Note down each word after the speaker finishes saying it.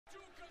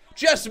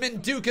Jessamine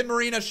Duke and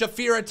Marina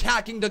Shafir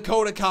attacking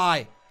Dakota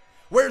Kai.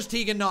 Where's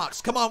Tegan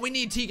Nox? Come on, we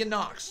need Tegan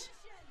Nox.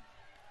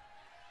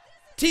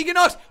 Tegan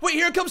Nox. Wait,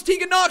 here comes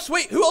Tegan Nox.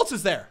 Wait, who else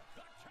is there?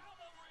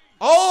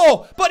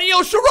 Oh, but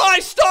Io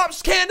Shirai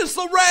stops Candice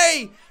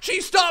LeRae.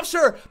 She stops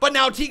her. But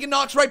now Tegan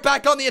Nox right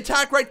back on the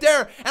attack right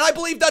there. And I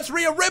believe that's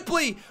Rhea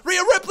Ripley.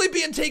 Rhea Ripley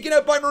being taken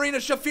out by Marina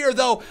Shafir,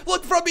 though.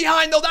 Look from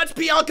behind, though. That's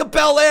Bianca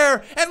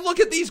Belair. And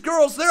look at these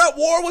girls. They're at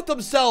war with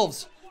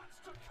themselves.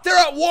 They're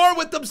at war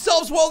with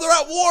themselves while they're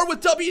at war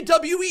with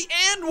WWE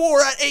and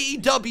war at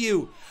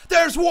AEW.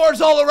 There's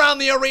wars all around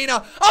the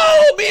arena.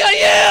 Oh, Mia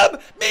Yim!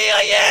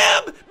 Mia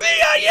Yim!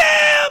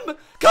 Mia Yim!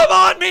 Come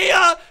on,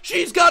 Mia!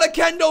 She's got a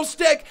kendo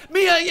stick.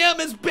 Mia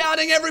Yim is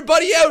batting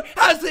everybody out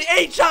as the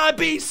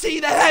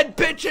HIBC, the head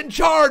bitch in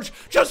charge,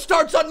 just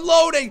starts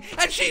unloading.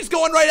 And she's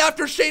going right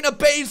after Shayna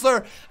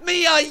Baszler.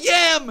 Mia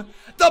Yim,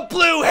 the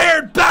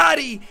blue-haired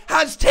baddie,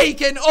 has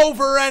taken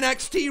over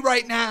NXT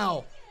right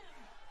now.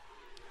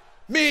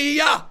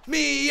 Mia!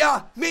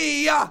 Mia!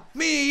 Mia!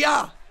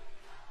 Mia!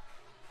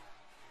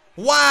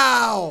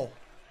 Wow!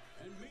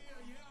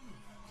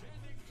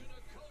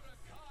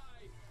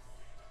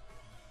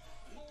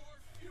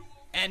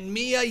 And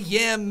Mia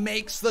Yim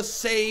makes the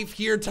save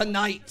here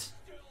tonight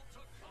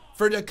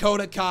for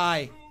Dakota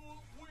Kai.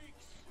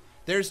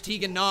 There's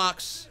Tegan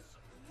Nox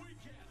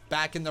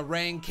back in the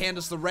ring.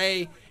 Candice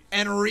LeRae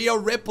and Rhea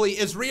Ripley.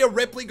 Is Rhea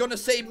Ripley going to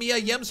say Mia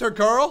Yim's her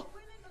girl?